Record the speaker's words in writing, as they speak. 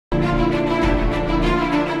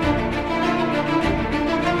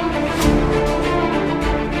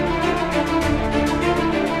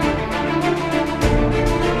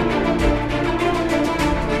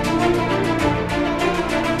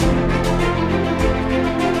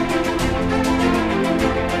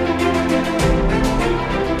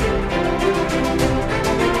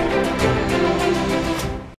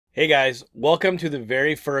Hey guys, welcome to the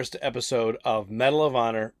very first episode of Medal of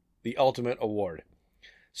Honor, the Ultimate Award.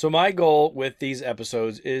 So my goal with these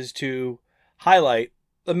episodes is to highlight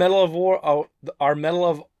the our Medal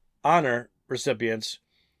of Honor recipients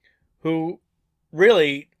who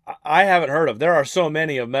really I haven't heard of. There are so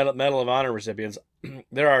many of Medal of Honor recipients.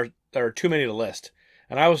 there are too many to list.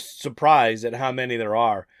 And I was surprised at how many there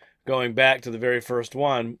are going back to the very first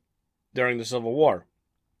one during the Civil War.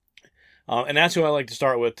 And that's who I like to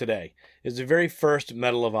start with today, is the very first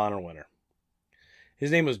Medal of Honor winner. His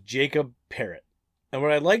name was Jacob Parrott. And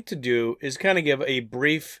what I'd like to do is kind of give a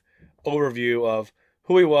brief overview of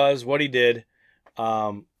who he was, what he did,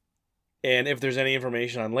 and if there's any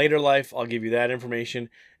information on later life, I'll give you that information,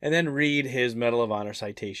 and then read his Medal of Honor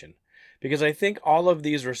citation. Because I think all of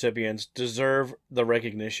these recipients deserve the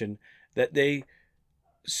recognition that they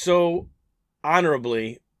so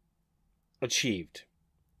honorably achieved.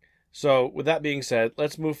 So with that being said,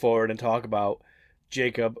 let's move forward and talk about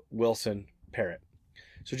Jacob Wilson Parrott.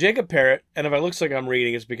 So Jacob Parrott, and if it looks like I'm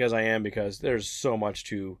reading, it's because I am, because there's so much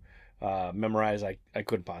to memorize, I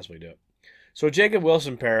couldn't possibly do it. So Jacob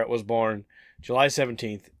Wilson Parrott was born July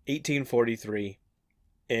 17th, 1843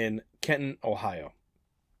 in Kenton, Ohio.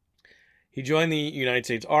 He joined the United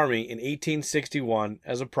States Army in 1861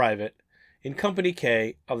 as a private in Company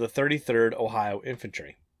K of the 33rd Ohio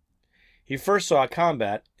Infantry. He first saw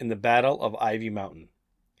combat in the Battle of Ivy Mountain.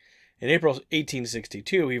 In April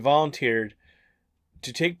 1862, he volunteered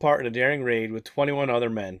to take part in a daring raid with 21 other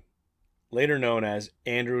men, later known as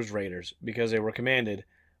Andrews Raiders, because they were commanded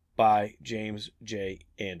by James J.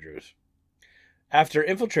 Andrews. After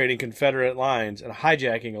infiltrating Confederate lines and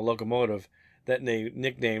hijacking a locomotive that they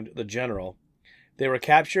nicknamed the General, they were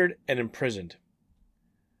captured and imprisoned.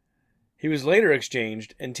 He was later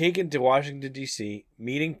exchanged and taken to Washington, D.C.,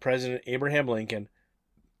 meeting President Abraham Lincoln,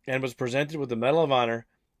 and was presented with the Medal of Honor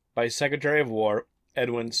by Secretary of War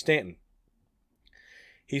Edwin Stanton.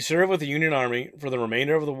 He served with the Union Army for the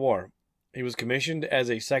remainder of the war. He was commissioned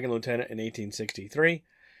as a second lieutenant in 1863,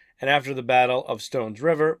 and after the Battle of Stones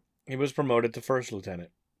River, he was promoted to first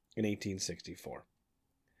lieutenant in 1864.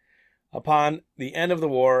 Upon the end of the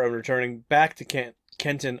war and returning back to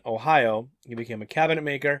Kenton, Ohio, he became a cabinet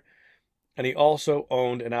maker, and he also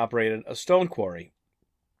owned and operated a stone quarry.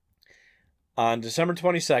 On December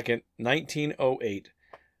 22nd, 1908,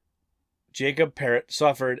 Jacob Parrott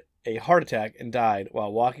suffered a heart attack and died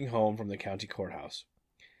while walking home from the county courthouse.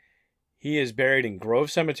 He is buried in Grove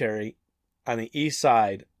Cemetery on the east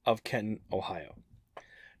side of Kenton, Ohio.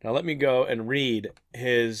 Now let me go and read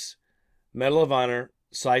his Medal of Honor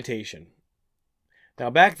citation. Now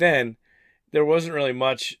back then, there wasn't really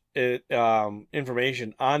much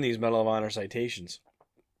information on these Medal of Honor citations.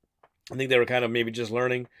 I think they were kind of maybe just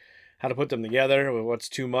learning how to put them together, what's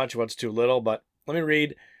too much, what's too little. But let me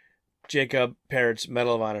read Jacob Parrott's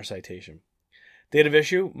Medal of Honor citation. Date of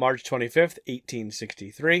issue, March 25th,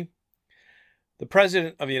 1863. The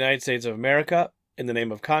President of the United States of America, in the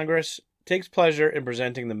name of Congress, takes pleasure in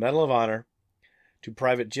presenting the Medal of Honor to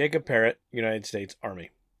Private Jacob Parrott, United States Army,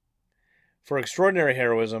 for extraordinary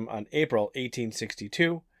heroism on April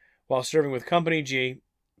 1862, while serving with Company G,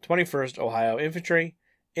 21st Ohio Infantry,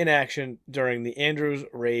 in action during the Andrews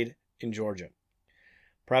Raid in Georgia.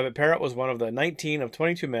 Private Parrott was one of the 19 of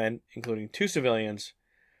 22 men, including 2 civilians,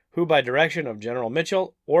 who, by direction of General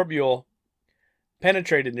Mitchell or Buell,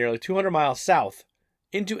 penetrated nearly 200 miles south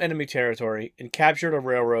into enemy territory and captured a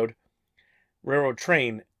railroad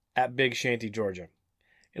train at Big Shanty, Georgia,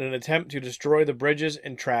 in an attempt to destroy the bridges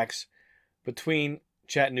and tracks between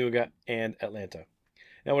Chattanooga and Atlanta.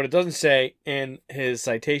 Now, what it doesn't say in his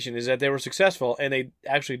citation is that they were successful, and they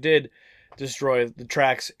actually did destroy the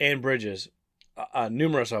tracks and bridges,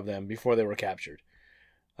 numerous of them, before they were captured.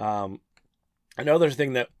 Another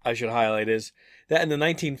thing that I should highlight is that in the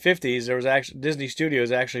 1950s, there was actually Disney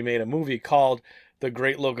Studios actually made a movie called The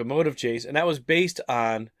Great Locomotive Chase, and that was based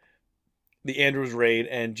on the Andrews Raid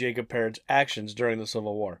and Jacob Parrott's actions during the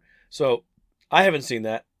Civil War. So I haven't seen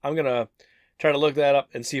that. I'm going to try to look that up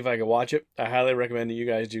and see if I can watch it. I highly recommend that you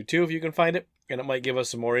guys do too if you can find it, and it might give us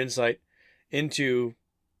some more insight into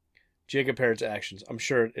Jacob Parrott's actions. I'm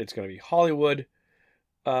sure it's going to be Hollywood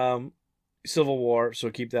Civil War,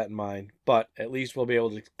 so keep that in mind. But at least we'll be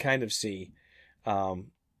able to kind of see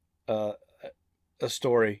a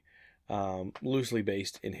story loosely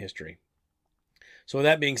based in history. So with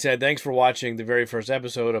that being said, thanks for watching the very first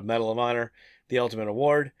episode of Medal of Honor, the Ultimate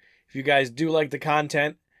Award. If you guys do like the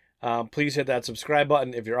content, please hit that subscribe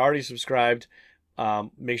button. If you're already subscribed,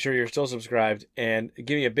 make sure you're still subscribed, and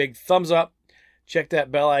give me a big thumbs up. Check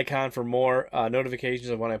that bell icon for more notifications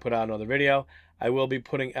of when I put out another video. I will be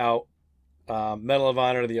putting out Medal of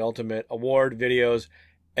Honor, the Ultimate Award videos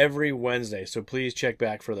every Wednesday. So please check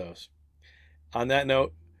back for those. On that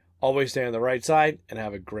note, always stay on the right side and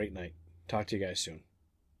have a great night. Talk to you guys soon.